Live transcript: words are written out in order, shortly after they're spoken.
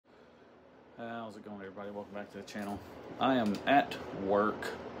How's it going, everybody? Welcome back to the channel. I am at work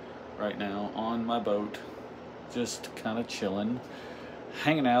right now on my boat, just kind of chilling,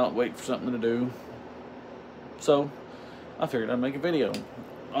 hanging out, waiting for something to do. So I figured I'd make a video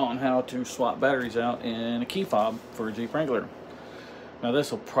on how to swap batteries out in a key fob for a Jeep Wrangler. Now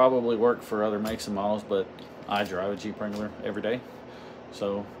this will probably work for other makes and models, but I drive a Jeep Wrangler every day,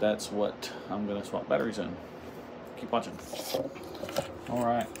 so that's what I'm going to swap batteries in. Keep watching. All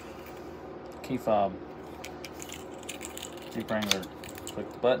right. Key fob, Jeep Wrangler.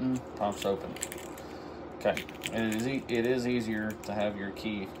 Click the button, pops open. Okay, it is easier to have your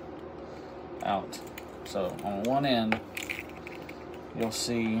key out. So on one end, you'll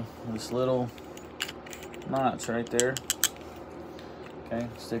see this little notch right there. Okay,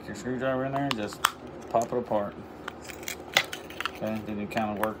 stick your screwdriver in there and just pop it apart. Okay, then you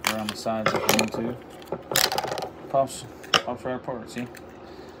kind of work around the sides if you need to. Pops right apart. See?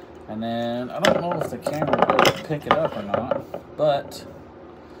 And then, I don't know if the camera will pick it up or not, but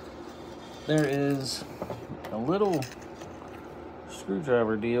there is a little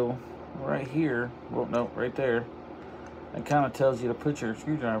screwdriver deal right here. Well, no, right there. It kind of tells you to put your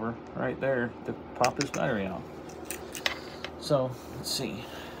screwdriver right there to pop this battery out. So, let's see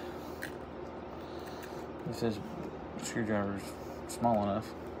if this screwdriver is small enough.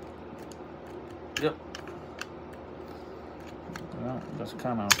 Yep. Well, that's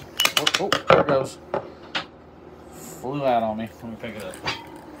kind of... Oh, there it goes. Flew out on me. Let me pick it up.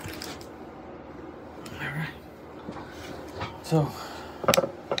 Alright. So,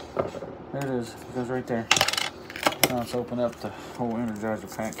 there it is. It goes right there. Now let's open up the whole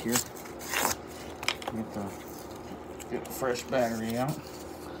Energizer pack here. Get the fresh battery out.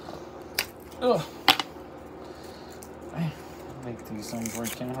 Ugh. Man, make these things where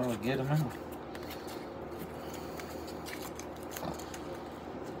you can't hardly get them out.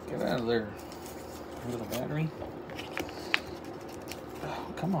 Get out of there, little battery.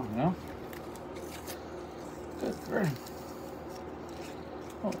 Oh, come on now. Good grief.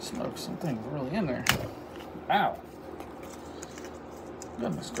 Oh, smokes, something's really in there. Ow.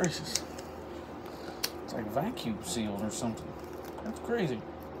 Goodness gracious. It's like vacuum sealed or something. That's crazy.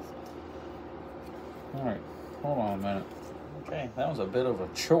 Alright, hold on a minute. Okay, that was a bit of a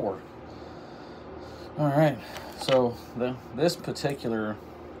chore. Alright, so this particular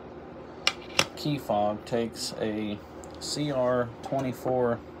key fob takes a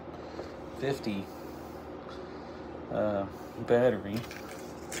CR2450 battery.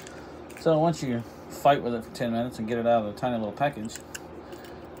 So once you fight with it for 10 minutes and get it out of the tiny little package,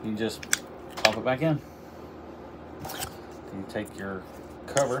 you just pop it back in. You take your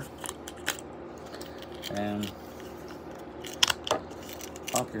cover and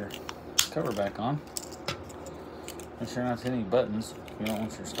pop your cover back on. Make sure not to hit any buttons. You don't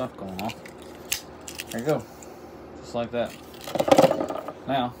want your stuff going off. There you go, just like that.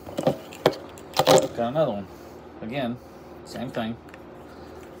 Now, got another one. Again, same thing.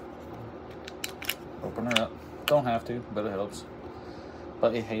 Open her up. Don't have to, but it helps.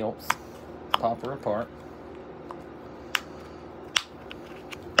 But it helps. Pop her apart.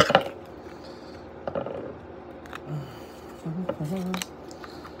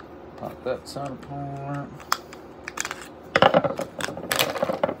 Pop that side apart.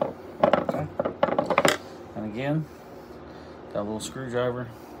 Again, that little screwdriver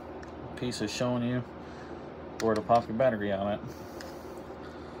piece is showing you where to pop your battery out at.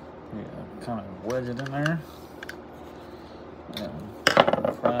 Yeah, kind of wedge it in there and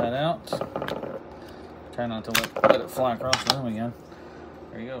pry it out. Try not to let it fly across the room again.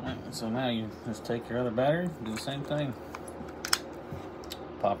 There you go. So now you just take your other battery, do the same thing,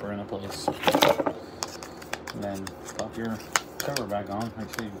 pop her into place, and then pop your cover back on. Make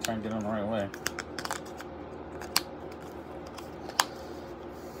sure you try and get it on the right way.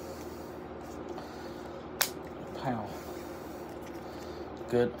 Pow.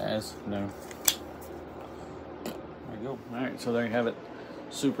 Good as new. There you go. Alright, so there you have it.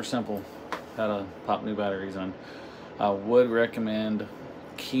 Super simple how to pop new batteries in. I would recommend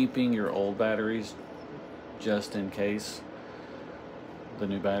keeping your old batteries just in case the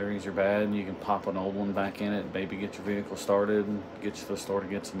new batteries are bad, and you can pop an old one back in it, maybe get your vehicle started and get you to the store to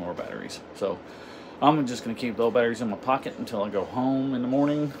get some more batteries. So I'm just going to keep the old batteries in my pocket until I go home in the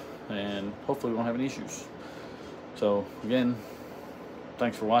morning, and hopefully we won't have any issues. So again,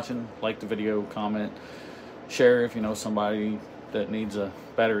 thanks for watching. Like the video, comment, share if you know somebody that needs a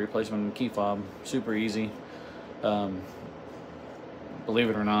battery replacement and key fob. Super easy. Believe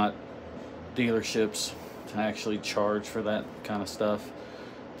it or not, dealerships actually charge for that kind of stuff.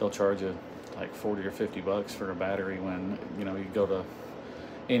 They'll charge you like 40 or 50 bucks for a battery when, you know, you go to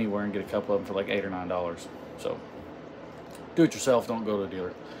anywhere and get a couple of them for like $8 or $9. So do it yourself, don't go to a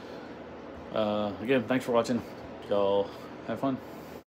dealer. Again, thanks for watching. Y'all have fun.